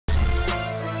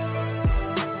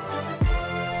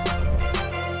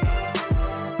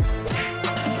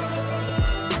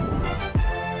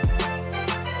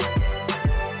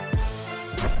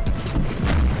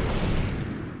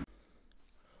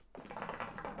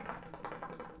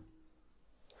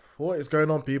What is going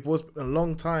on, people? It's been a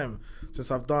long time since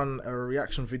I've done a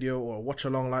reaction video or a watch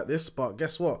along like this, but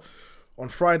guess what? On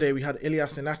Friday we had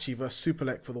Ilias Ennahachi versus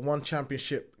Superlek for the One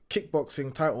Championship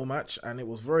kickboxing title match, and it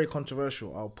was very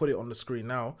controversial. I'll put it on the screen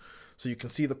now so you can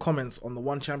see the comments on the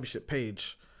One Championship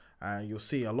page. You'll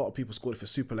see a lot of people scored it for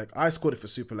Superlek. I scored it for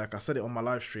Superlek. I said it on my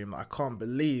live stream that I can't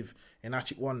believe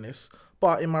Ennahachi won this.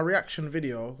 But in my reaction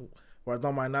video, where I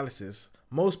done my analysis,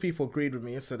 most people agreed with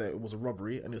me and said that it was a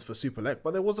robbery and it's for Superlek.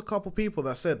 But there was a couple people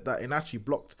that said that Ennahachi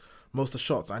blocked most of the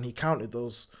shots and he counted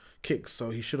those kicks, so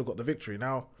he should have got the victory.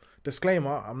 Now,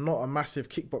 disclaimer, I'm not a massive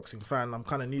kickboxing fan. I'm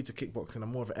kind of new to kickboxing.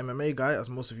 I'm more of an MMA guy, as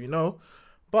most of you know.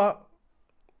 But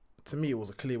to me, it was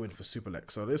a clear win for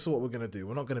Superlek. So this is what we're going to do.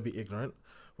 We're not going to be ignorant.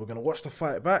 We're going to watch the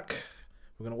fight back.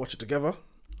 We're going to watch it together.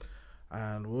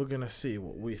 And we're going to see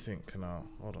what we think. Now,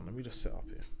 hold on. Let me just set up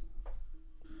here.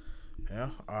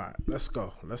 Yeah? Alright. Let's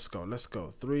go. Let's go. Let's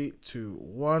go. 3, 2,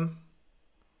 1.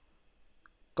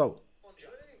 Go.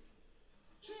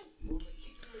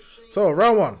 So,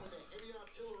 round one.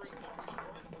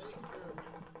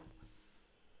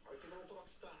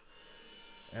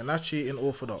 Ennahachi in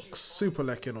orthodox.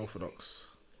 Superlek in orthodox.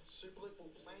 Superlek will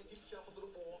plant himself a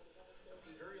little more.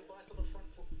 Be very light on the front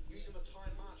foot, using the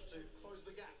time march to close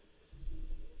the gap.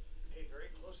 Pay very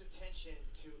close attention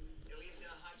to Ilias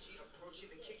Ennahachi approaching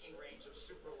the kicking range of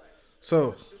Superlek.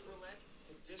 So,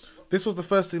 this was the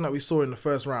first thing that we saw in the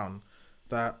first round,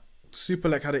 that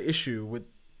Superlek had an issue with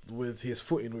his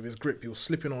footing, with his grip. He was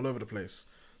slipping all over the place.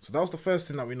 So that was the first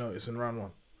thing that we noticed in round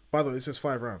one. By the way, this is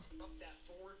 5 rounds.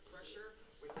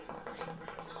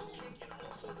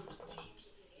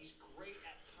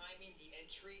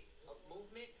 Of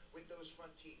movement with those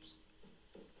front teeps.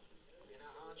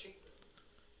 Ennahachi.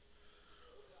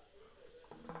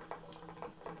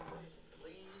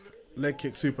 Leg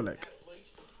kick Superlek.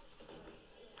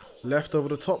 Left over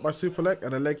the top by Superlek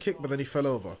and a leg kick, but then he fell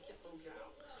over.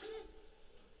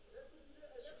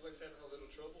 Superlek's having a little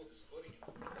trouble with his footing.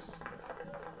 He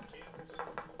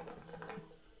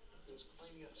was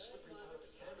claiming a slippery part of the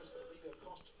canvas, but Liga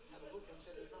Cost had a look and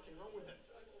said there's nothing wrong with it.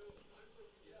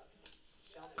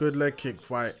 Good leg kick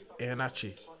by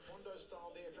Ennahachi. Taekwondo style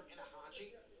there from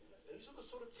Ennahachi. These are the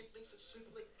sort of techniques that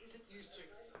Superlek isn't used to.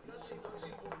 You don't see those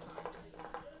in Muay Thai.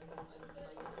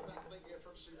 Fake off the back leg there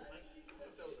from Superlek. I don't know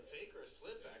if that was a fake or a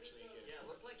slip, actually. Again. Yeah, it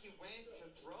looked like he went to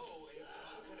throw, and it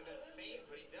could have been a feint,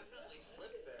 but he definitely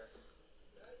slipped there.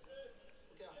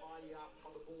 Look how high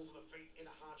on the balls of the feet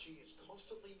Ennahachi is,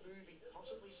 constantly moving,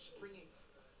 constantly springing.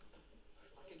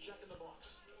 Like a jack in the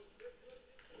box.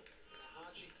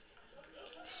 Ennahachi.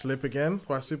 Slip again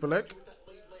by Superlek. With that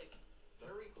lead leg.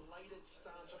 Very bladed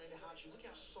stance on Ennahachi. Look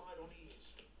how side on he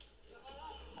is.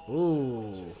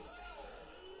 Ooh.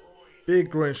 Big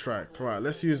groin strike. Right,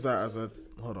 let's use that as a...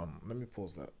 Hold on. Let me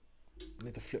pause that. I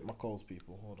need to flip my calls,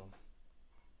 people. Hold on.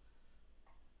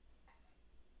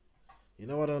 You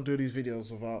know I don't do these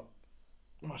videos without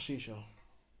my shisha.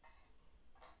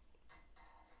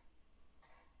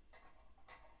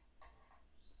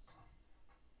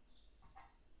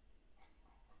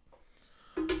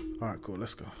 Alright, cool,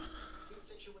 let's go.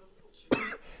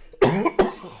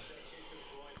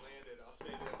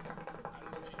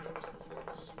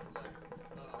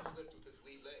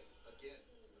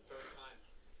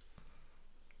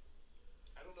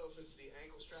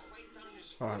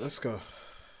 Alright, let's go.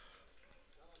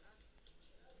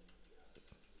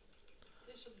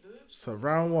 So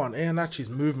round one, Ennahachi's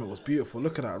movement was beautiful.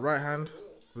 Look at that, right hand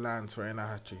lands for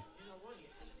Ennahachi.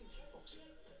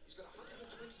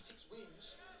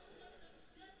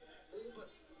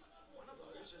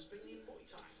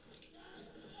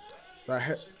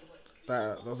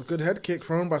 That was a good head kick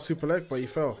thrown by Superlek, but he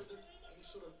fell.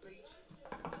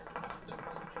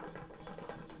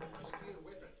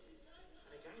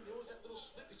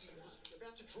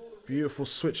 Beautiful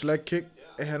switch leg kick,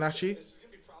 Ennahachi. This is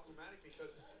going to be problematic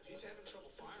because if he's having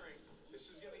trouble firing, this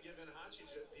is going to give Ennahachi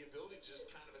the ability to just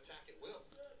kind of attack at will.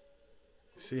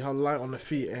 See how light on the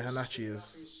feet Ennahachi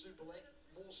is. Superlek,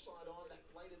 more side on, that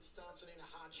bladed stance on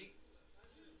Ennahachi.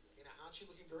 Ennahachi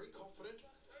looking very confident.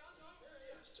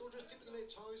 Still just dipping their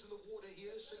toes in the water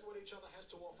here, seeing what each other has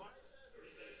to offer.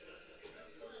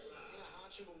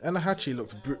 Ennahachi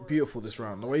looked beautiful this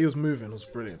round. The way he was moving was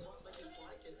brilliant.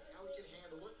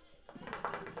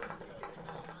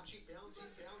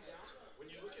 When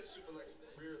you look at Superlek's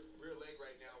rear leg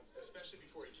right now, especially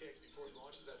before he kicks, before he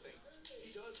launches that thing,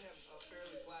 he does have a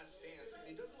fairly flat stance, and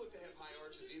he doesn't look to have high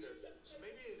arches either. So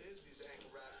maybe it is these ankle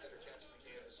wraps that are catching the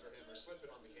canvas for him, or slipping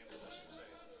on the canvas, I should say.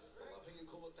 I love how you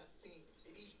call it that thing.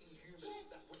 It is inhuman,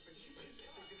 that weapon he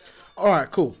possesses in that round. Alright,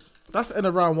 cool. That's the end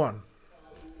of round one.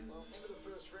 Well, end of the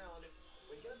first round,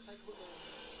 we're going to take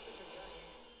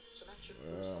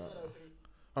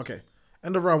Okay,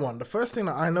 end of round one. The first thing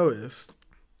that I noticed,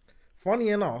 funny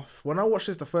enough, when I watched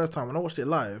this the first time, when I watched it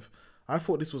live, I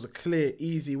thought this was a clear,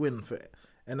 easy win for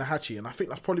Ennahachi, and I think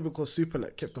that's probably because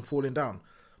Superlek kept him falling down.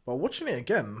 But watching it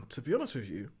again, to be honest with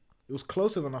you, it was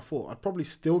closer than I thought. I'd probably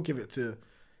still give it to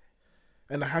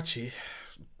Ennahachi,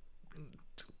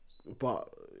 but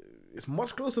it's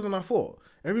much closer than I thought.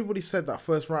 Everybody said that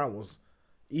first round was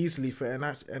easily for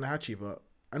Ennahachi, but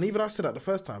and even I said that the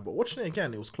first time, but watching it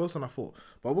again, it was closer than I thought.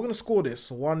 But we're gonna score this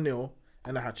 1-0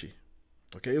 Ennahachi.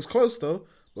 Okay, it was close though,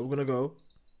 but we're gonna go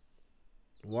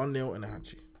 1-0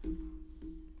 Ennahachi.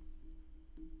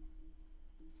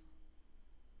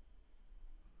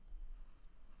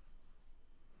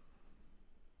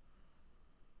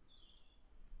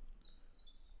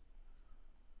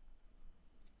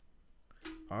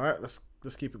 All right, let's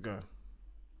keep it going.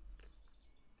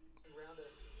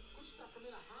 Good stuff from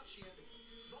Ennahachi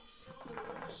and not selling it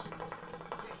all.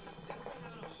 Yeah, he's definitely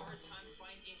having a hard time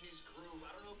finding his groove.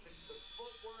 I don't know if it's the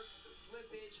footwork, the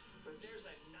slippage, but there's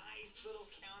a nice little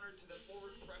counter to the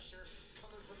forward pressure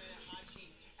coming from Ennahachi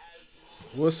as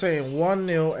We're saying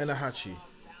 1-0 Ennahachi.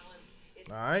 balance. It's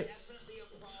All right. definitely a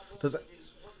problem Does with his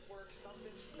footwork.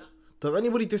 Something's not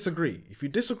anybody disagree? If you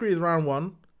disagree with round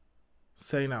one,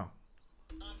 say now.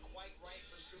 quite right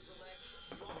for Superlek.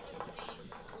 You often see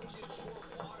coaches pour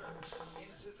water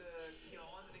into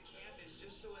onto the canvas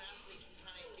just so an athlete can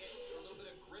kind of get a little bit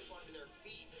of grip onto their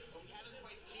feet. But we haven't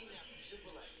quite seen that from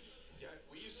Superlek. Yeah,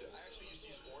 I actually used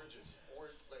to use oranges.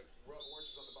 Like rub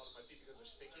oranges on the bottom of my feet because they're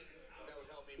sticky. That would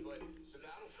help me. But the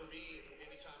battle for me,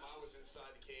 anytime I was inside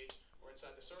the cage or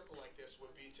inside the circle like this,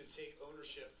 would be to take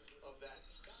ownership of that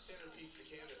center piece of the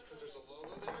canvas because there's a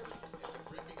logo there, and the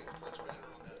gripping is much better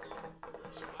on that logo.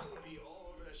 So I would be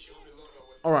all over that Xiaomi logo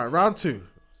with All right, round two.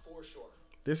 for sure.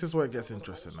 This is where it gets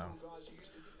interesting now.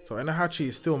 So Ennahachi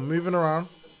is still moving around.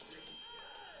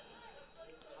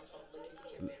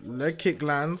 Leg kick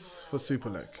lands for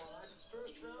Superlek.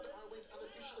 First round, I went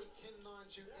unofficially 10-9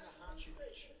 to Ennahachi.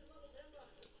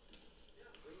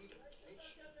 Reed,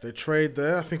 Mitch, They trade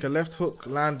there. I think a left hook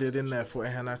landed in there for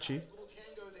Ennahachi. little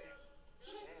tango there.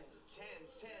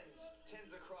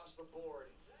 Tens across the board.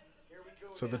 Here we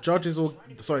go. So the judges all,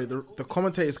 sorry, the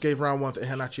commentators gave round one to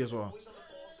Ennahachi as well. Always on the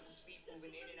balls of his feet,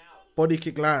 moving in and out. Body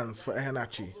kick lands for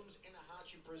Ennahachi. Problems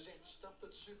Ennahachi presents, stuff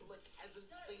that Superlek hasn't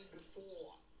seen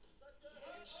before.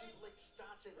 And Superlek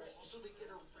starts to possibly get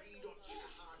a read on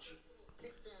Ennahachi.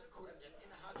 Hit down couldn't, and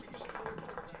Ennahachi destroyed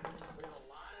with that. But a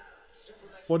lot of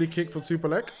Superlek's Body kick for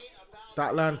Superlek.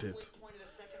 That landed.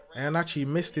 Ennahachi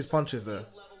missed his punches there.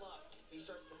 level up. He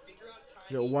starts to figure out time.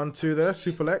 Little 1-2 there,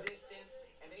 Superlek. Distance,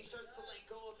 and then he starts to let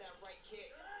go of that right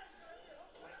kick.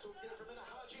 left hook there from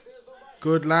Ennahachi. There's the right.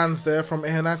 Good lands there from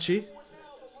Ennahachi.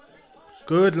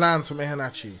 Good lands from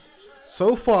Ennahachi.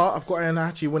 So far, I've got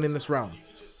Ennahachi winning this round. You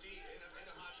can just see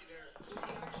Ennahachi there. He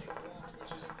actually walked,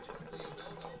 which is typically a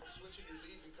no-no, switching your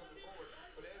leads and coming forward.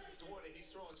 But as he's doing it, he's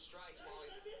throwing strikes while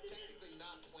he's technically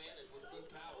not planted with good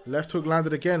power. Left hook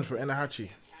landed again for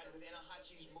Ennahachi. Had with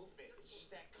Ennahachi's movement. It's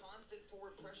just that constant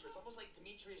forward pressure. It's almost like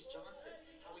Demetrius Johnson.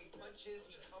 How he punches,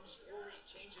 he comes forward, he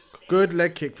changes stance. Good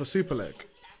leg kick for Superlek.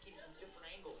 Attacking from different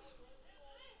angles.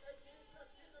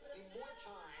 In Muay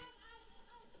Thai,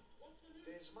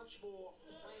 there's much more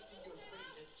planting your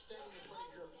feet and standing in front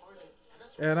of your opponent.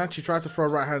 And that's Ennahachi tried to throw a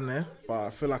right hand there, but I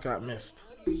feel like that missed.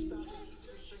 how do you start to hit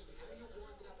the machine? How do you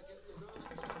wind it up against the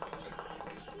development?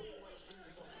 He's always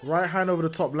moving on. Right hand over the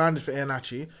top landed for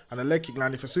Ennahachi, and a leg kick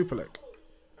landed for Superlek.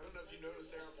 I don't know if you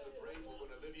noticed there after the break, but when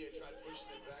Olivier tried pushing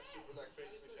him back, Superlek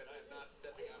basically said, I am not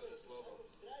stepping out of this logo.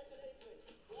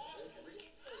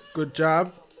 Good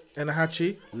jab,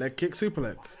 Ennahachi. Leg kick,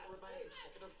 Superlek. Remaining,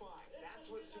 second of 5. That's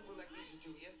what Superlek needs to do.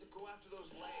 He has to go after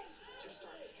those legs. Just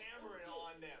start hammering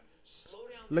on them. Slow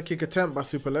down. Leg kick attempt by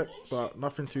Superlek, but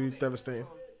nothing too devastating.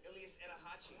 Ilias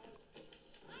Ennahachi.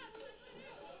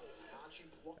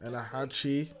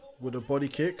 Ennahachi with a body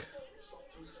kick.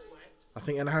 I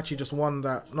think Ennahachi just won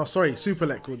that. No, sorry,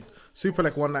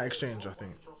 Superlek won that exchange, I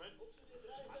think. From it.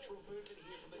 Lateral movement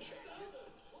here from the champion.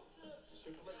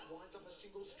 Superlek winds up a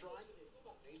single strike.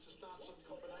 Needs to start some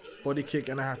combination. Body kick,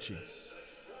 Ennahachi.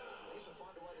 Needs to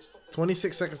find a way to stop the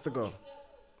 26 seconds to go.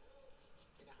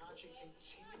 Ennahachi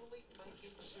continually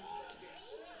making Superlek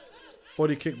guess.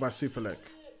 Body kick by Superlek.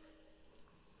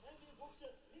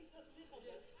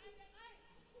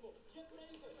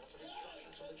 Lots of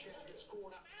instructions from the champion's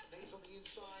corner. Knees on the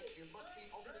inside. You must be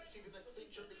offensive in the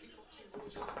clinch of the kickboxing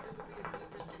rules. It will never be a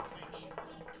defensive clinch. It's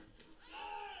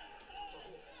a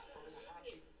hook from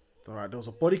Ennahachi. Alright, there was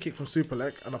a body kick from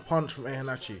Superlek and a punch from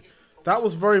Ennahachi. That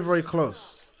was very, very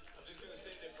close. I'm just going to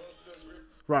say that both of those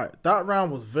Right, that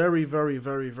round was very, very,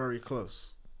 very, very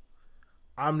close.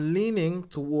 I'm leaning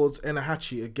towards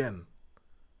Ennahachi again.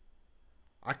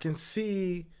 I can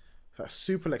see that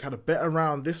Superlek had a better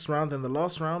round this round than the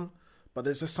last round, but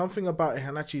there's just something about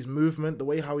Ennahachi's movement, the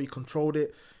way how he controlled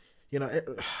it. You know,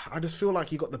 I just feel like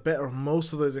he got the better of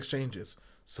most of those exchanges.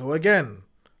 So again,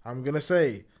 I'm going to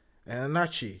say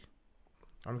Ennahachi.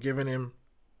 I'm giving him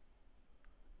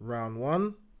round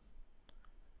 1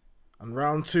 and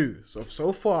round 2.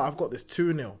 So far, I've got this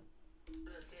 2-0.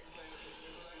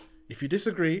 If you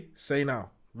disagree, say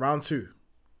now. Round 2.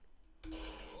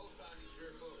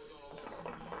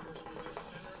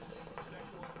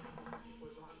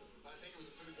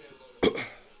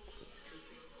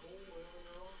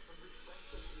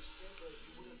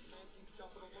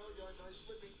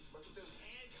 Look at those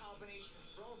hand combinations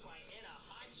thrown by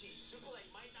Ennahachi. Superlek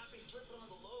might not be slipping on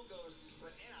the logos,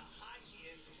 but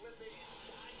Ennahachi is slipping and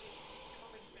dodging,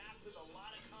 coming back with a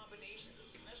lot of combinations,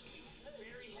 especially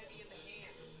very heavy in the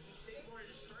hands. He said he wanted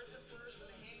to start the first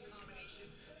with the hand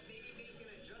combinations, maybe make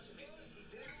an adjustment. He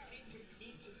didn't seem to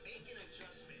need to make an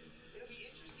adjustment. It'll be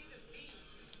interesting to see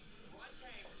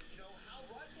Rodtang, how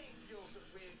Rodtang deals with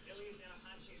Ilias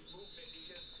Ennahachi's movement,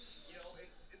 because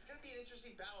it's going to be an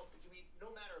interesting battle between no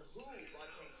matter who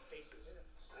Rodtang faces.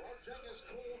 Rodtang has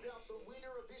called out the winner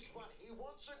of this one. He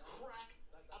wants a crack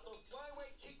at the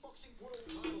flyweight kickboxing world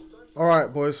title. All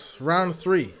right, boys. Round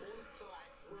 3.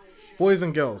 Boys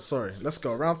and girls, sorry. Let's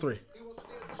go. Round 3. He wants to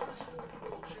be a two-sport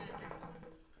world champion.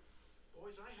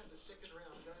 Boys, I had the second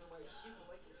round going away for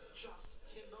Superlek just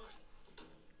 10-9.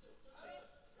 I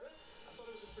thought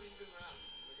it was a pretty good round.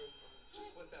 Just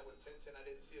split that with 10-10. I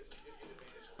didn't see a significant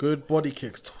advantage. Good body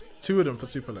kicks. 2 of them for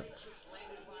Superlek.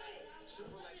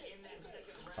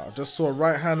 I just saw a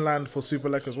right hand land for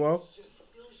Superlek as well.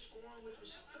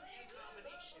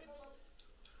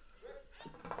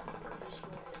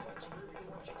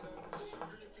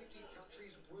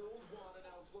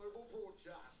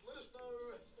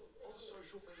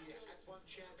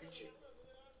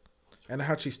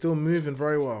 Ennahachi still moving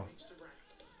very well.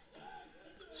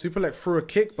 Superlek threw a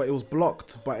kick, but it was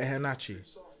blocked by Ennahachi.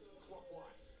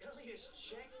 Ilias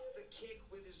checked the kick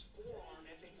with his forearm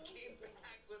and then came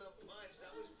back with a punch.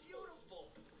 That was beautiful.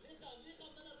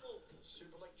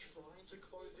 Superlek trying to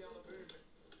close down the movement.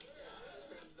 There's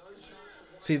been no chance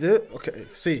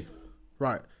to See,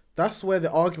 right. That's where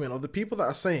the argument of the people that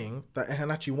are saying that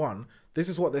Ennahachi won, this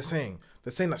is what they're saying.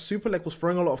 They're saying that Superlek was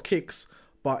throwing a lot of kicks,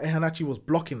 but Ennahachi was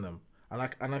blocking them.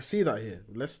 And I see that here.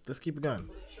 Let's keep it going.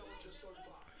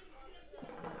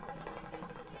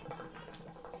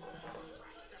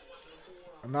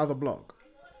 Another block.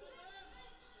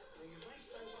 Now you may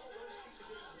say, well, those kicks are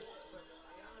getting blocked, but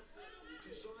they are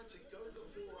designed to go to the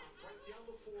forearm, break down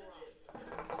the forearm, to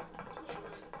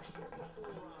try and drop the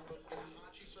forearm of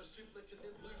Ennahachi, so Superlek can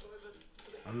then move over to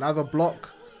the... Another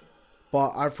block.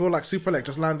 But I feel like Superlek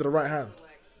just landed the right hand.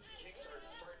 Kicks are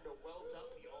starting to weld up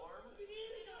the arm of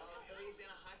Ilias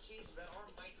Ennahachi, so that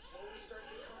arm might slowly start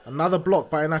to come. Another block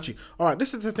by Ennahachi. All right,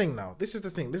 this is the thing now. This is the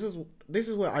thing. This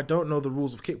is where I don't know the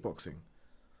rules of kickboxing.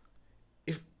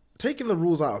 If taking the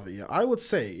rules out of it, yeah, I would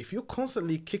say if you're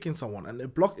constantly kicking someone and they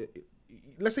block it,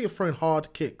 let's say you're throwing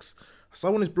hard kicks,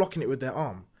 someone is blocking it with their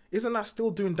arm, isn't that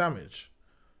still doing damage?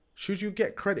 Should you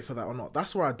get credit for that or not?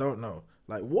 That's where I don't know.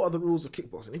 Like, what are the rules of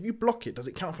kickboxing? If you block it, does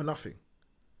it count for nothing?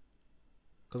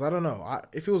 Because I don't know.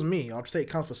 If it was me, I'd say it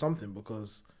counts for something,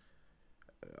 because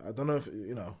I don't know if,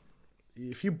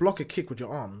 if you block a kick with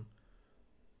your arm,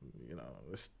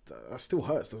 that still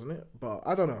hurts, doesn't it? But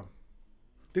I don't know.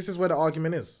 This is where the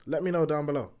argument is. Let me know down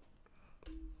below.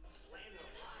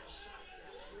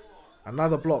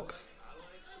 Another block. I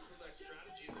like Superlek's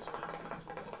strategy in this one. He's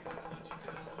walking Ennahachi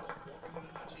down, walking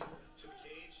Ennahachi to the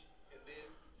cage, and then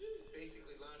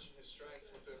basically launching his strikes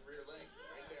with the rear leg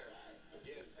right there.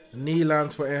 Yeah, Knee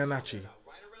lands for Ennahachi.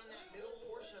 Right around that middle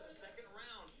portion of the second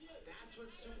round, that's when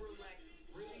Superlek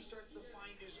really starts to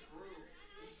find his groove.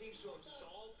 He seems to have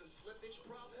solved the slippage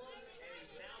problem and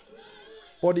is now pushing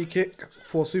forward. Body kick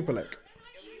for Superlek.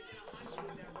 Ilias Ennahachi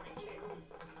with that right kick.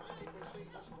 I think we're seeing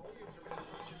this volume from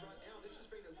Ennahachi right now. This has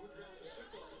been a good round for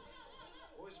Superlek.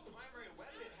 Well, his primary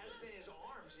weapon has been his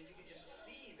arms, and you can just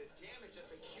see the damage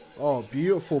that's accumulated. Oh,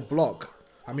 beautiful block.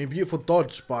 I mean, beautiful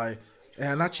dodge by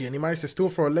Ennahachi, and he managed to still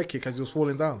throw a leg kick as he was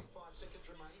falling down. 5 seconds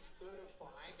remains, 3rd of 5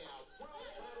 now.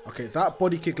 World title. Okay, that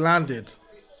body kick landed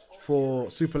for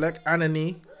Superlek and a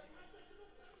knee.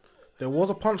 There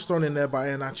was a punch thrown in there by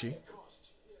Ennahachi.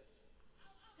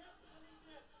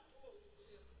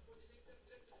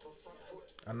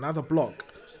 Another block.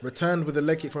 Returned with a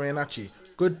leg kick from Ennahachi.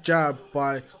 Good jab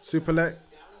by Superlek. Now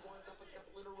he winds up a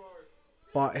couple in a row.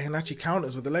 but Ennahachi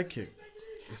counters with the leg kick.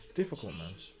 It's difficult,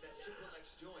 man. That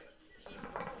Superlek's doing. He's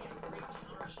normally a great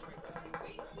counter striker.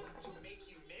 He waits to make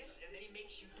you miss, and then he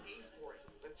makes you pay for it.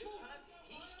 But this time,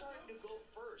 he's starting to go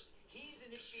first. He's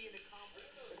initiating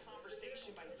the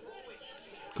conversation by throwing.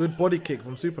 Good body kick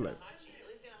from Superlek.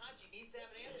 Ilias Ennahachi needs to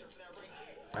have an answer for that right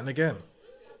kick. And again.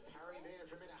 Parry there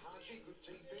from Ennahachi. Good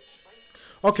defense.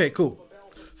 Okay, cool.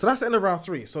 So that's the end of round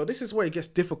 3. So this is where it gets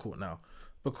difficult now,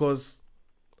 because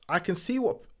I can see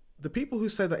what the people who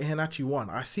said that Ennahachi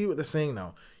won, I see what they're saying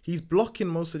now. He's blocking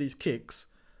most of these kicks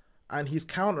and he's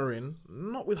countering,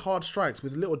 not with hard strikes,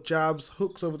 with little jabs,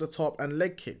 hooks over the top and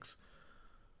leg kicks.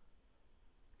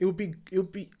 It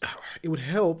would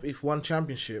help if One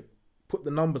Championship put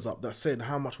the numbers up that said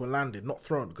how much were landed, not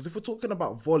thrown. Because if we're talking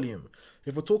about volume,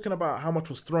 if we're talking about how much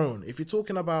was thrown, if you're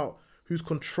talking about who's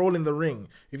controlling the ring,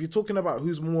 if you're talking about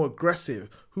who's more aggressive,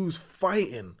 who's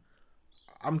fighting,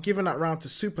 I'm giving that round to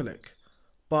Superlek.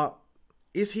 But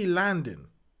is he landing?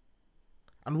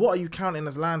 And what are you counting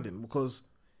as landing? Because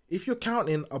if you're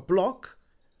counting a block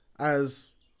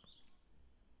as...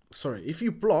 Sorry, if you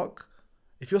block,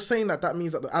 if you're saying that that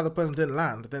means that the other person didn't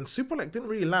land, then Superlek didn't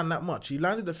really land that much. He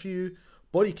landed a few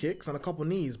body kicks and a couple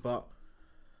knees, but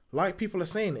like people are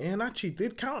saying, Ennahachi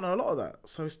did counter a lot of that.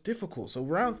 So it's difficult. So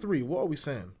round 3, what are we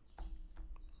saying?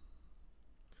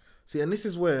 See, and this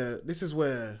is where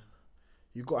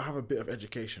you got to have a bit of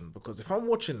education, because if I'm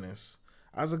watching this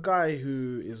as a guy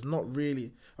who is not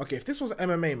really... Okay, if this was an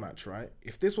MMA match, right?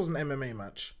 If this was an MMA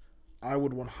match, I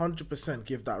would 100%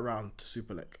 give that round to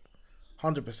Superlek.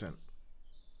 100%.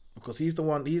 Because he's the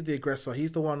one, he's the aggressor,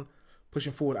 he's the one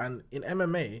pushing forward. And in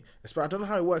MMA, I don't know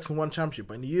how it works in One Championship,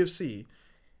 but in the UFC,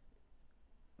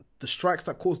 the strikes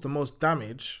that cause the most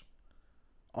damage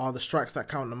are the strikes that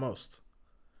count the most.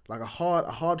 Like a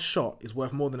hard shot is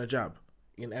worth more than a jab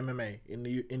in MMA, in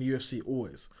the UFC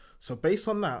always. So based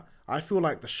on that, I feel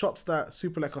like the shots that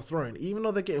Superlek are throwing, even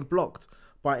though they're getting blocked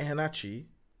by Ennahachi,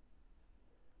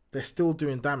 they're still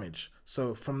doing damage.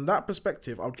 So from that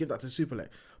perspective, I would give that to Superlek.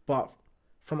 But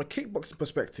from a kickboxing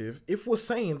perspective, if we're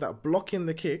saying that blocking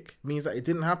the kick means that it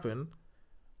didn't happen,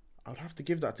 I would have to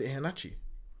give that to Ennahachi.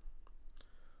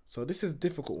 So this is a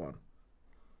difficult one.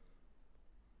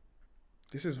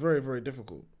 This is very, very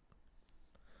difficult.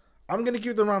 I'm going to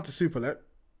give the round to Superlek.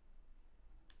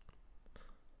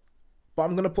 But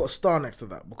I'm going to put a star next to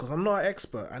that because I'm not an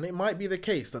expert. And it might be the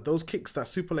case that those kicks that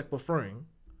Superlek were throwing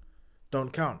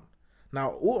don't count.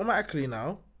 Now, automatically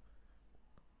now,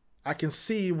 I can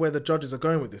see where the judges are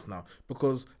going with this now.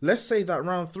 Because let's say that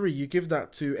round 3, you give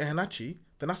that to Ennahachi,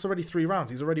 then that's already 3 rounds.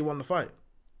 He's already won the fight.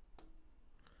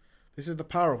 This is the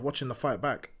power of watching the fight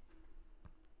back.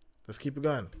 Let's keep it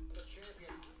going.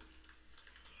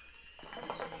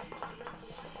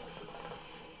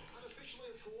 Unofficially,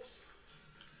 of course.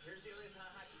 Here's Ilias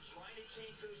Ennahachi trying to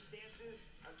change those stances.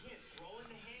 Again, throwing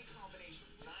the hand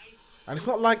combinations. Nice. And it's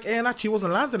not like Ennahachi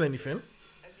wasn't landing anything.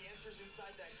 As he enters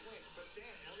inside that clinch, but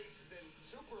then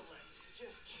Superlek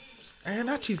just keeps...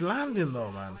 Ennahachi's landing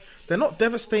though, man. They're not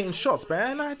devastating shots, but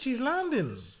Ennahachi's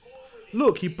landing.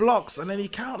 Look, he blocks and then he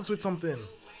counters with something.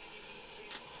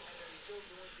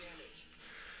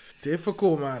 It's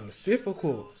difficult, man. It's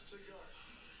difficult.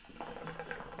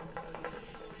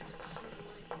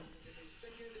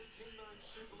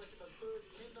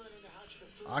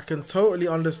 I can totally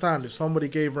understand if somebody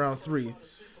gave round 3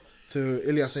 to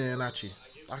Ilias Ennahachi.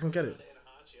 I can get it.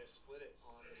 Ennahachi, I split it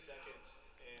on the second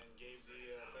and gave the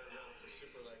third round to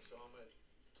Superlek, so I'm at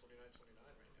 29-29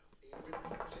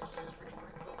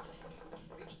 right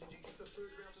now. Mitch, did you give the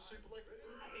third round to Superlek?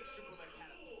 I think Superlek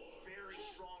had a very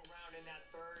strong round in that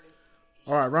third.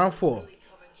 All right, round 4. Really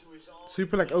coming to his own.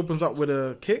 Superlek opens up with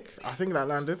a kick. I think that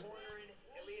landed. Cornering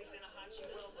Ilias Ennahachi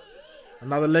well, but this is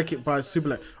Another leg kick by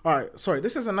Superlek. All right, sorry,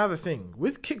 this is another thing.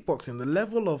 With kickboxing, the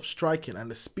level of striking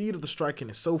and the speed of the striking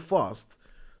is so fast,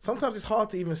 sometimes it's hard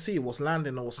to even see what's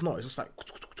landing or what's not. It's just like...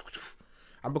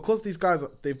 And because these guys,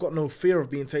 they've got no fear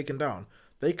of being taken down,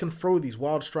 they can throw these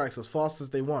wild strikes as fast as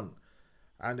they want.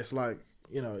 And it's like,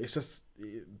 you know, it's just...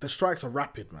 The strikes are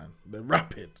rapid, man. They're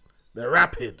rapid. They're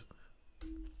rapid.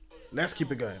 Let's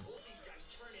keep it going. these guys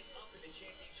turn it up in the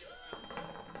championship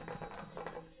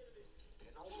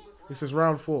rounds. This is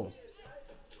round 4.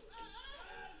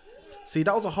 See,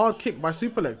 that was a hard kick by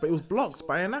Superlek, but it was blocked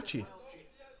by Ennahachi.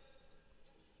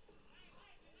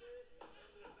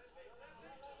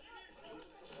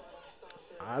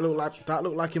 That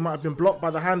looked like it might have been blocked by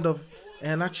the hand of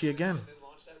Ennahachi again.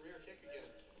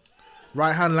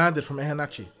 Right hand landed from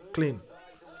Ennahachi. Clean.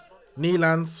 Knee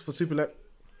lands for Superlek.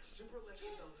 Superlek is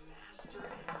a master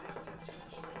at distance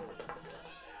control.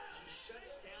 He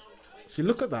shuts down clinch. See,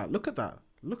 look at that. Look at that.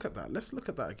 Look at that. Let's look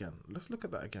at that again. Let's look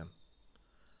at that again.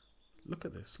 Look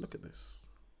at this. Look at this.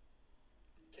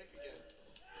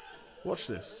 Watch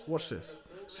this. Watch this.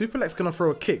 Superlek's going to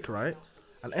throw a kick, right?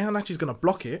 And Ennahachi's going to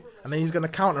block it. And then he's going to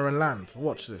counter and land.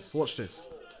 Watch this. Watch this.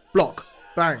 Block.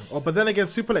 Bang. Oh, but then again,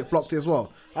 Superlek blocked it as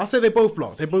well. I'll say they both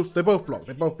blocked. They both blocked.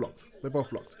 They both blocked. They both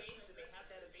blocked.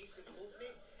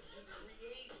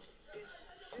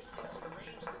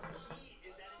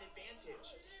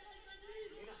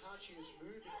 Ennahachi is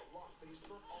moving a lot, but he's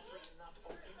not offering enough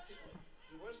offensively.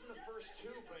 He wasn't the first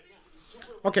two,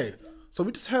 but okay, so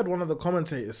we just heard one of the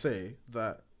commentators say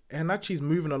that Ennahachi's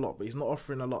moving a lot, but he's not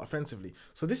offering a lot offensively.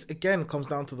 So this again comes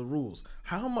down to the rules.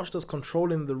 How much does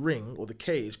controlling the ring or the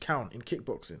cage count in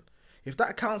kickboxing? If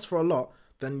that counts for a lot,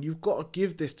 then you've got to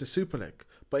give this to Superlek.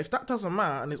 But if that doesn't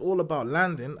matter and it's all about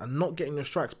landing and not getting your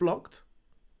strikes blocked,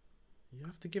 you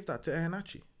have to give that to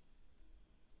Ennahachi.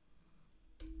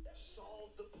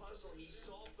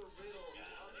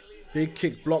 Big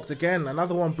kick blocked again.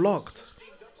 Another one blocked.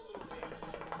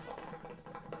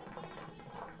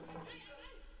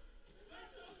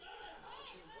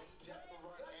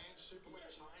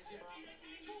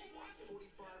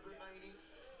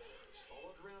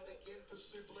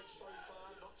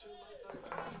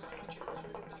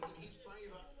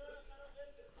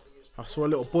 I saw a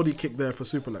little body kick there for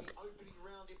Superlek.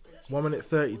 1 minute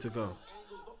 30 to go.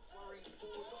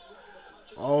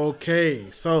 Okay,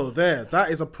 so there.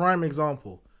 That is a prime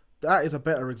example. That is a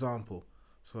better example.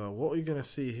 So what are you going to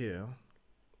see here?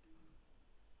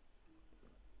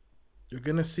 You're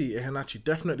going to see Ennahachi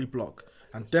definitely block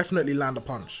and definitely land a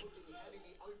punch.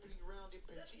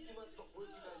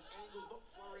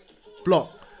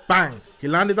 Block. Bang. He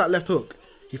landed that left hook.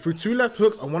 He threw 2 left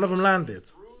hooks and one of them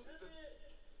landed.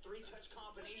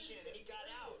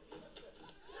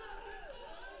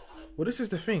 Well, this is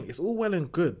the thing. It's all well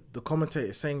and good. The commentator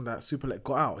is saying that Superlek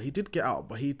got out. He did get out,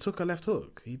 but he took a left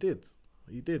hook. He did.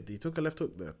 He did. He took a left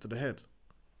hook there to the head.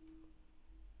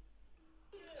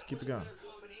 Let's keep it going.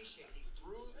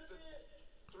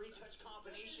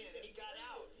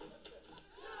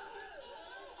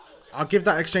 I'll give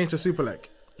that exchange to Superlek.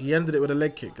 He ended it with a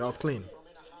leg kick. That was clean.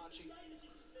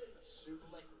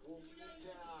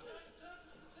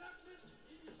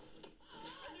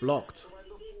 Blocked.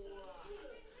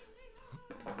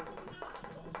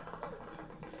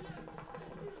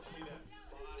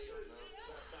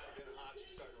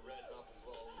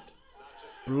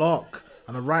 Block.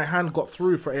 And the right hand got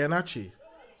through for Ennahachi.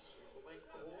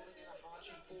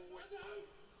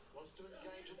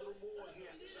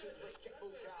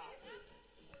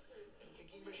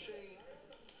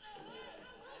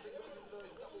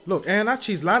 Look,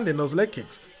 Ennahachi's landing those leg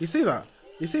kicks. You see that?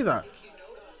 You see that?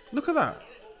 Look at that.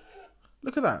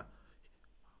 Look at that.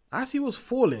 As he was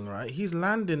falling, right, he's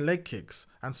landing leg kicks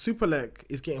and Superlek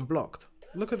is getting blocked.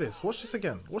 Look at this. Watch this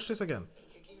again. Watch this again.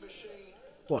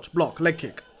 Watch. Block. Leg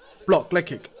kick. Block. Leg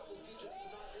kick.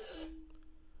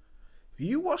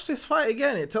 You watch this fight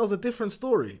again, it tells a different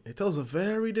story. It tells a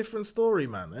very different story,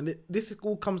 man. And this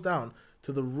all comes down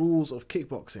to the rules of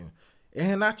kickboxing.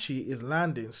 Ennahachi is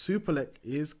landing. Superlek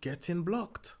is getting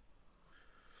blocked.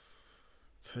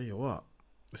 Tell you what.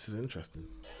 This is interesting.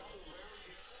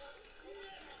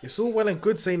 It's all well and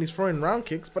good saying he's throwing round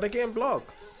kicks, but they're getting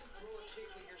blocked.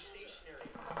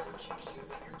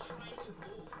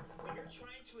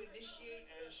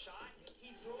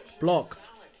 Blocked.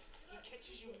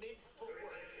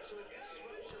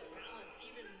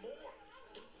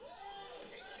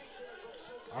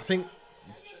 I think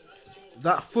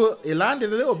that foot, it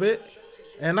landed a little bit.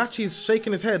 Ennahachi's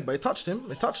shaking his head, but it touched him.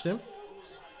 It touched him.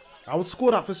 I would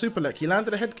score that for Superlek. He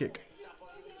landed a head kick.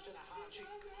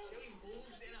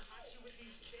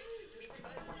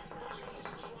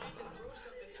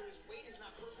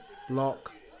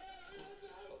 Block.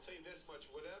 I'll tell you this much,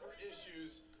 whatever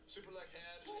issues Superlek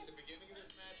had in the beginning of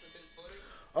this match with his footing.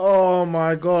 Oh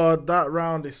my god, that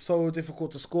round is so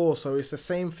difficult to score. So it's the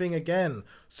same thing again.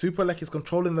 Superlek is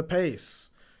controlling the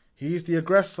pace. He's the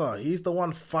aggressor. He's the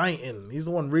one fighting. He's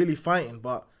the one really fighting.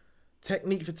 But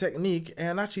technique for technique,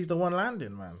 Ennahachi's the one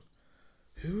landing, man.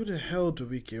 Who the hell do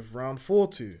we give round 4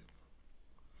 to?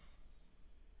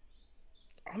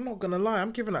 I'm not going to lie.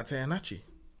 I'm giving that to Ennahachi.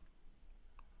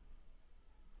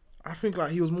 I think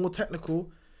like he was more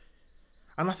technical.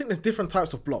 And I think there's different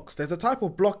types of blocks. There's a type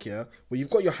of block here where you've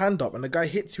got your hand up and the guy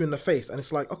hits you in the face. And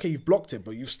it's like, okay, you've blocked it,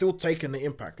 but you've still taken the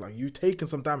impact. Like, you've taken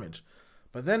some damage.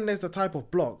 But then there's the type of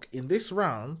block in this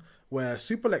round where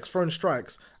Superlek's throwing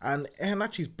strikes and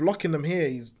Ennahachi's blocking them here.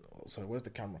 He's, oh, sorry, where's the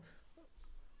camera?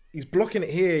 He's blocking it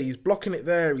here. He's blocking it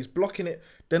there. He's blocking it.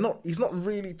 He's not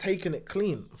really taking it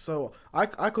clean. So I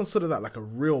consider that like a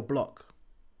real block.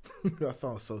 That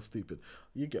sounds so stupid.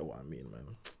 You get what I mean,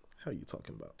 man. How are you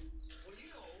talking about? Well, you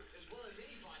know as well as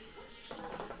anybody, once you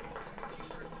start to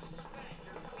sweat,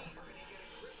 your feet are going to get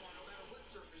a grip on no matter what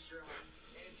surface you're on.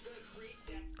 And it's going to create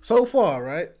that. So far,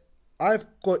 right, I've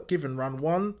got given round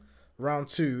 1, round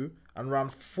 2, and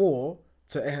round 4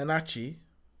 to Ennahachi.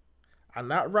 And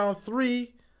that round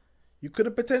 3, you could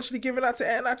have potentially given that to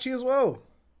Ennahachi as well.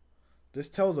 This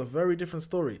tells a very different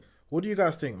story. What do you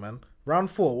guys think, man? Round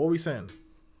 4, what are we saying?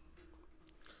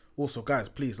 Also, guys,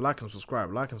 please like and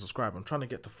subscribe. Like and subscribe. I'm trying to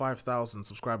get to 5,000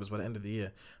 subscribers by the end of the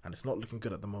year. And it's not looking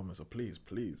good at the moment. So please,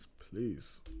 please,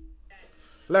 please.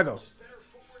 Lego.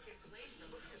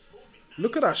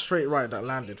 Look at that straight right that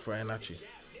landed for Ennahachi.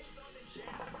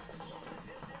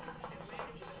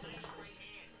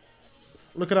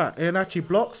 Look at that. Ennahachi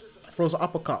blocks, throws an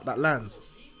uppercut that lands.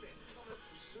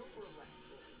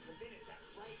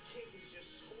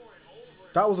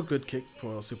 That was a good kick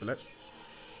for Superlek.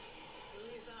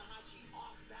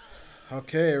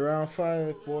 Okay, round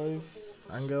 5, boys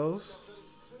and girls.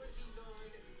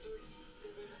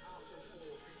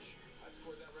 I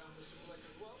scored that round for Superlek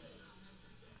as well.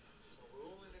 So we're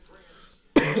all in agreement.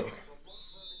 There's a lot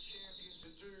for the champion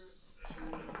to do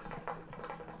to defend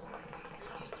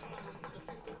his title in the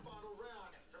 5th and final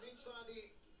round from inside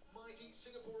the mighty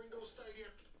Singapore Indoor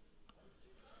Stadium.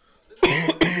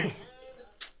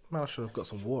 Man, I should have got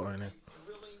some water in here.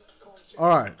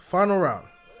 Alright, final round.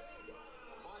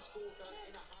 My scorecard,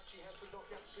 Ennahachi has to knock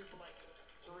out Superlek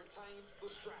to retain the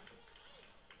strap.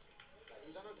 That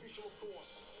is unofficial, of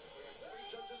course. We have 3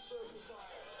 judges circle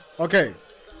side. Okay,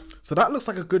 so that looks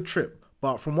like a good trip.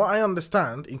 But from what I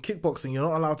understand, in kickboxing, you're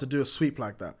not allowed to do a sweep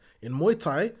like that. In Muay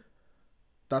Thai,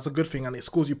 that's a good thing and it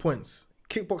scores you points.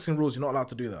 Kickboxing rules, you're not allowed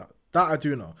to do that. That I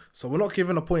do know. So we're not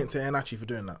giving a point to Ennahachi for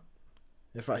doing that.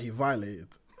 In fact, he violated.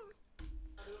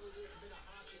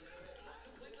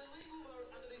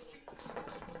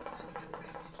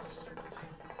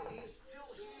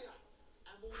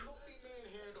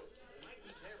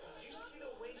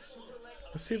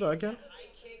 Let's see that again. High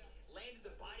kick, landed the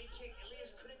body kick.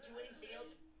 Ilias couldn't do anything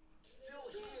else. Still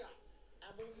here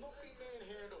and will not be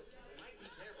manhandled. Might be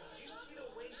there, but did you see the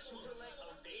way Superlek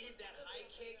evaded that high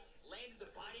kick, landed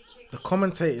the body kick? The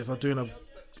commentators are doing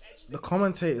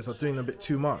a bit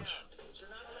too much.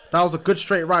 That was a good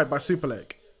straight right by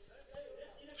Superlek.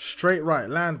 Straight right,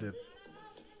 landed.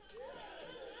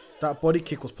 That body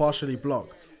kick was partially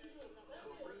blocked.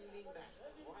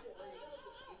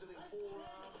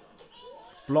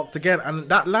 Blocked again, and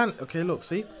that land. Okay, look,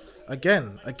 see,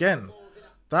 again.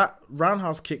 That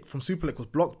roundhouse kick from Superlek was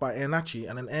blocked by Ennahachi,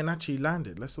 and then Ennahachi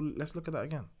landed. Let's look at that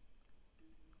again.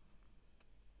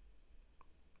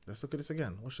 Let's look at this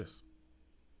again. Watch this.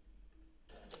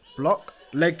 Block,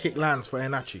 leg kick lands for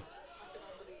Ennahachi.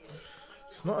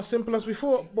 It's not as simple as we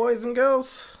thought, boys and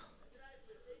girls.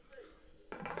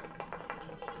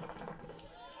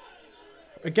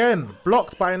 Again,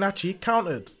 blocked by Ennahachi,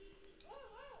 countered.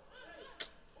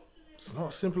 It's not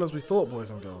as simple as we thought, boys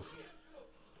and girls.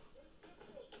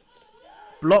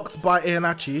 Blocked by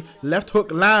Ennahachi. Left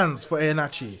hook lands for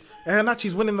Ennahachi.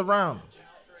 Ennahachi's winning the round.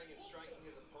 Countering and striking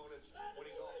his opponents when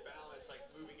he's off balance, like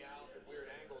moving out at weird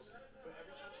angles. But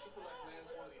every time Superlek lands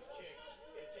one of these kicks,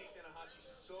 it takes Ennahachi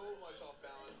so much off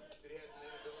balance that he has an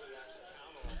inability to actually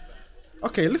counter off that.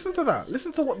 Okay, listen to that.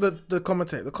 Listen to what the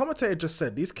commentator. The commentator just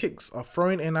said these kicks are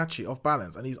throwing Ennahachi off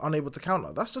balance and he's unable to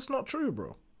counter. That's just not true,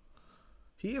 bro.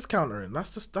 He is countering.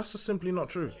 That's just simply not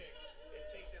true. It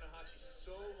takes Ennahachi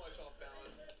so much off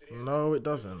balance that he has No, it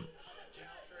doesn't.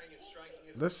 countering and striking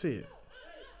his Let's see it.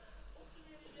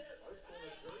 both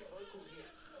corners very vocal here.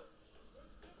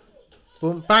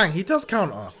 Boom, bang. He does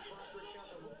counter.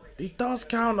 He does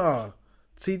counter.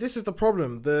 See, this is the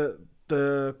problem.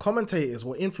 The commentators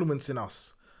were influencing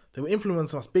us. They were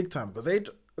influencing us big time because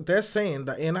they're saying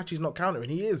that Ennahachi's not countering.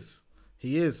 He is.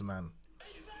 He is, man.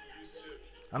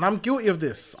 And I'm guilty of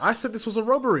this. I said this was a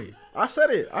robbery. I said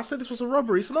it. I said this was a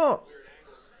robbery. It's not.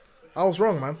 I was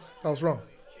wrong, man. I was wrong.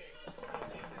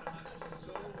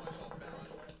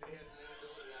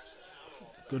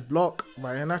 Good block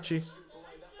by Ennahachi.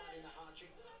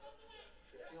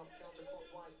 Drifting off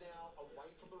counterclockwise now, away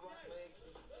from the right leg.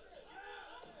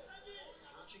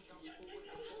 Ennahachi comes forward,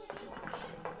 control of his launch.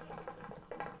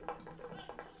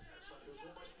 So he was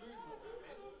almost moonwalking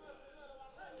then.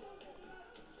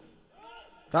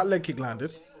 That leg kick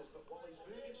landed. But while he's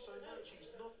moving so much, he's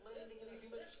not landing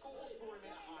anything that scores for him,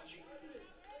 Ennahachi.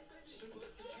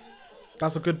 Superlek continues to come forward.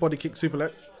 That's a good body kick,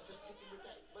 Superlek. Tries to stick him with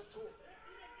that left hook.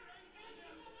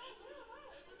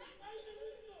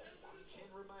 10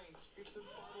 remains, 5th and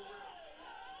final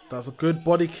round. That's a good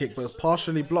body kick, but it's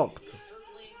partially blocked.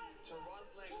 Circling to right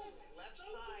leg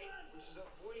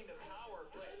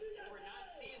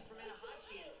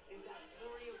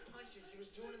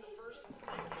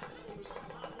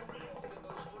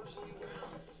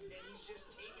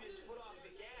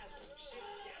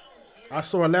I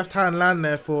saw a left hand land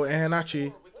there for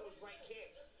Ennahachi. With those right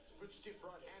kicks. Good stiff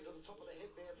right hand on the top of the head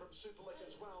there from Superlek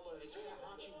as well. As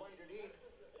Ennahachi waded in.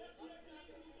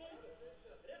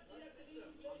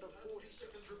 Under 40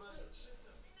 seconds remains.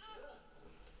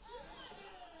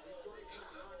 We've got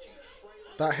Ennahachi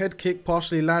trailing. That head kick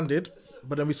partially landed,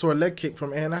 but then we saw a leg kick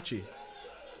from Ennahachi.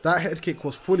 That head kick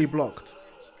was fully blocked.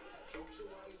 Drops away,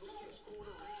 looks to his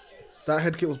corner, resets. That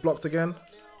head kick was blocked again.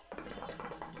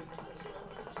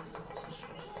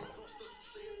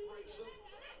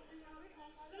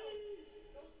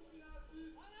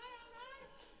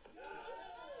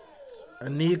 A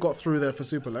knee got through there for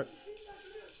Superlek.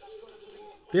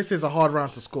 This is a hard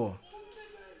round to score.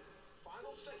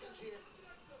 Final seconds here.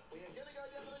 We are going to go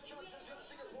down to the judges in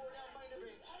Singapore in our main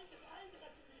event.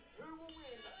 Who will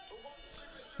win the One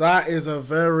Super That is a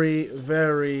very,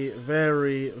 very,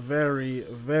 very, very,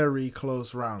 very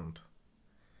close round.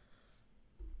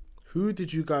 Who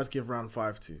did you guys give round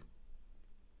 5 to?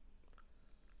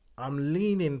 I'm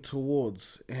leaning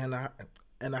towards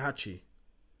Ennahachi.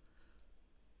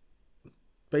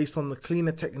 Based on the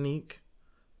cleaner technique.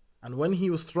 And when he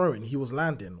was throwing, he was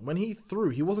landing. When he threw,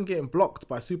 he wasn't getting blocked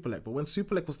by Superlek. But when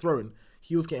Superlek was throwing,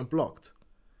 he was getting blocked.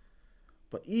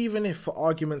 But even if, for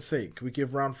argument's sake, we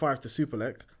give round 5 to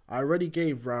Superlek, I already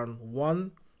gave round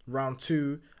 1, round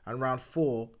 2, and round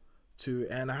 4 to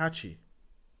Ennahachi.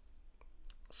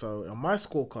 So on my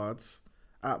scorecards,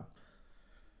 I've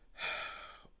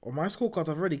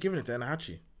already given it to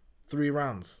Ennahachi. 3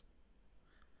 rounds.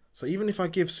 So even if I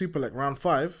give Superlek round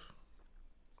 5,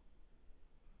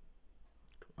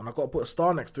 and I've got to put a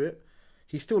star next to it,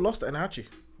 he still lost to Ennahachi,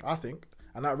 I think.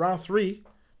 And at round 3,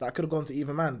 that could have gone to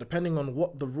either man, depending on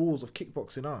what the rules of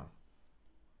kickboxing are.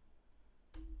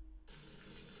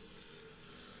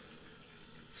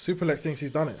 Superlek thinks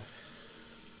he's done it.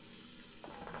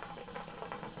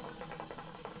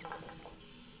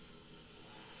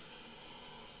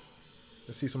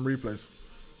 Let's see some replays.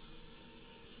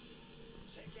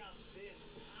 Check out this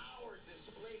power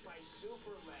display by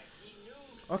Superlek. He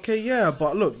knew. Okay, yeah,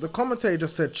 but look, the commentator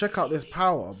just said, check out this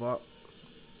power, but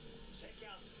Check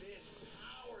out this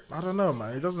power. I don't know,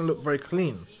 man. It doesn't look very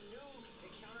clean. He knew the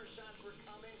counter shots were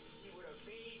coming. He would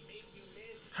evade, make you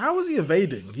miss. How is he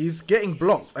evading? He's getting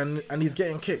blocked and he's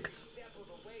getting kicked. Step of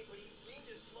the way, but he seemed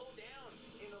to slow down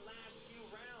in the last few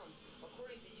rounds.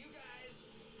 According to you guys,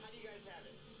 how do you guys have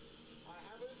it? I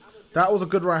have it. I'm a That was a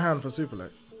good right hand for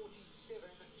Superlek. 47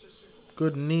 to Superlek.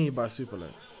 Good knee by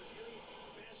Superlek. That was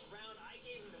Ilias' best round. I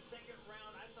gave him the second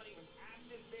round. I thought he was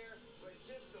active there, but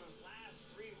just those last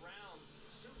 3 rounds,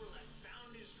 Superlek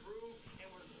found his groove and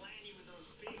was landing with those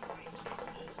big right kicks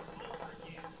over and over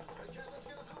again. Okay, let's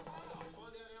get a top round.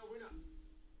 Find out our winner.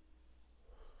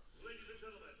 Ladies and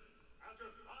gentlemen,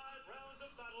 after 5 rounds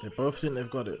of battle, They both think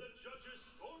they've got it. the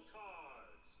judges'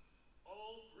 scorecards.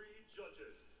 All 3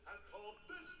 judges have called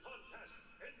this contest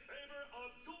in favor of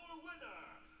your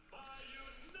winner by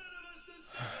unanimous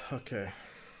decision. Okay.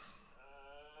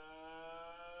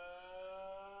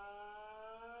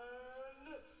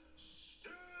 And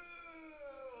still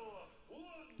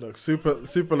one. Look,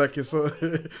 Superlek is so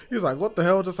he's like, what the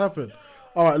hell just happened?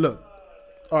 Alright, look.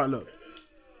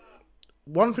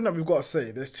 One thing that we've got to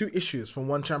say, there's 2 issues from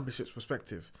One Championship's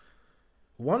perspective.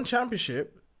 One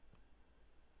Championship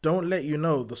don't let you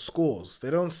know the scores. They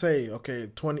don't say, okay,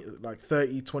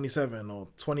 30-27 or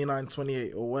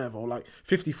 29-28 or whatever, or like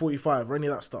 50-45 or any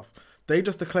of that stuff. They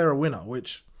just declare a winner,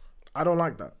 which I don't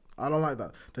like that. I don't like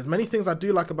that. There's many things I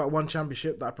do like about One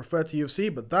Championship that I prefer to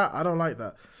UFC, but that, I don't like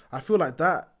that. I feel like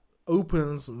that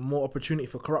opens more opportunity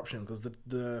for corruption, because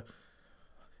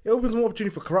it opens more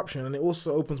opportunity for corruption, and it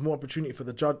also opens more opportunity for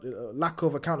the judge, lack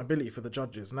of accountability for the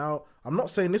judges. Now, I'm not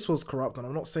saying this was corrupt, and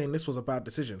I'm not saying this was a bad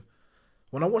decision.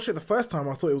 When I watched it the first time,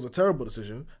 I thought it was a terrible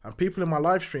decision, and people in my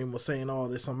live stream were saying, oh,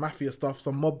 there's some mafia stuff,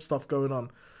 some mob stuff going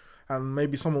on, and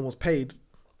maybe someone was paid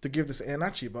to give this to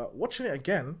Ennahachi. But watching it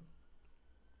again,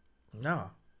 nah.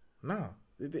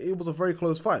 It was a very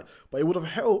close fight, but it would have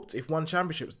helped if One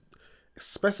Championship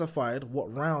specified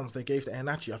what rounds they gave to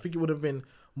Ennahachi. I think it would have been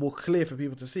more clear for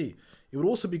people to see. It would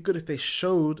also be good if they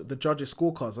showed the judges'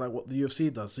 scorecards like what the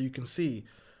UFC does, so you can see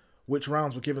which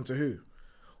rounds were given to who.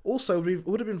 Also, it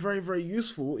would have been very, very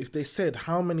useful if they said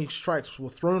how many strikes were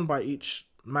thrown by each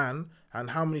man and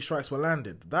how many strikes were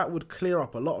landed. That would clear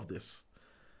up a lot of this.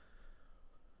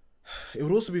 It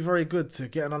would also be very good to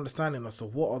get an understanding as to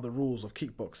what are the rules of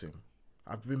kickboxing.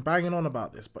 I've been banging on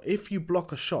about this, but if you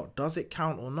block a shot, does it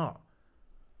count or not?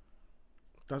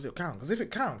 Does it count? Because if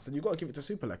it counts, then you've got to give it to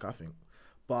Superlek, I think.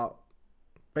 But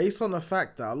based on the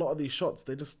fact that a lot of these shots,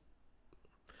 they just...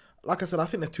 like I said, I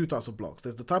think there's two types of blocks.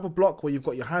 There's the type of block where you've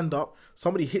got your hand up,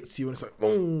 somebody hits you and it's like,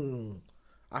 boom.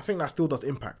 I think that still does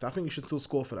impact. I think you should still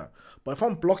score for that. But if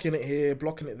I'm blocking it here,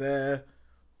 blocking it there,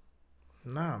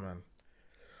 nah, man.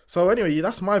 So anyway,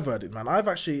 that's my verdict, man. I've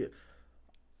actually...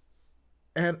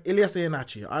 And Ilias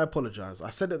Ennahachi, I apologize. I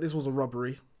said that this was a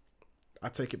robbery. I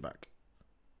take it back.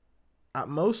 At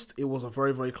most, it was a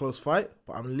very, very close fight,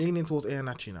 but I'm leaning towards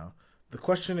Ennahachi now. The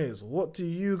question is, what do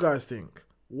you guys think?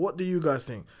 What do you guys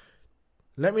think?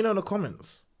 Let me know in the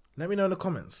comments. Let me know in the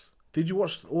comments. Did you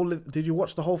watch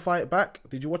the whole fight back?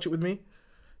 Did you watch it with me?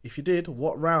 If you did,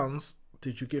 what rounds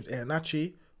did you give to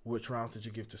Ennahachi? Which rounds did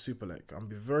you give to Superlek? I'm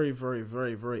be very, very,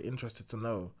 very, very interested to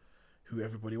know who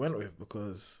everybody went with,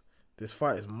 because this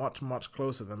fight is much, much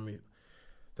closer than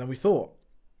we thought,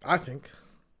 I think.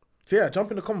 So yeah, jump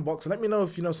in the comment box and let me know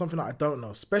if you know something that I don't know,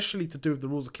 especially to do with the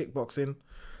rules of kickboxing.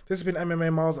 This has been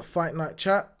MMA Miles at Fight Night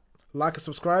Chat. Like and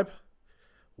subscribe.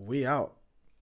 We out.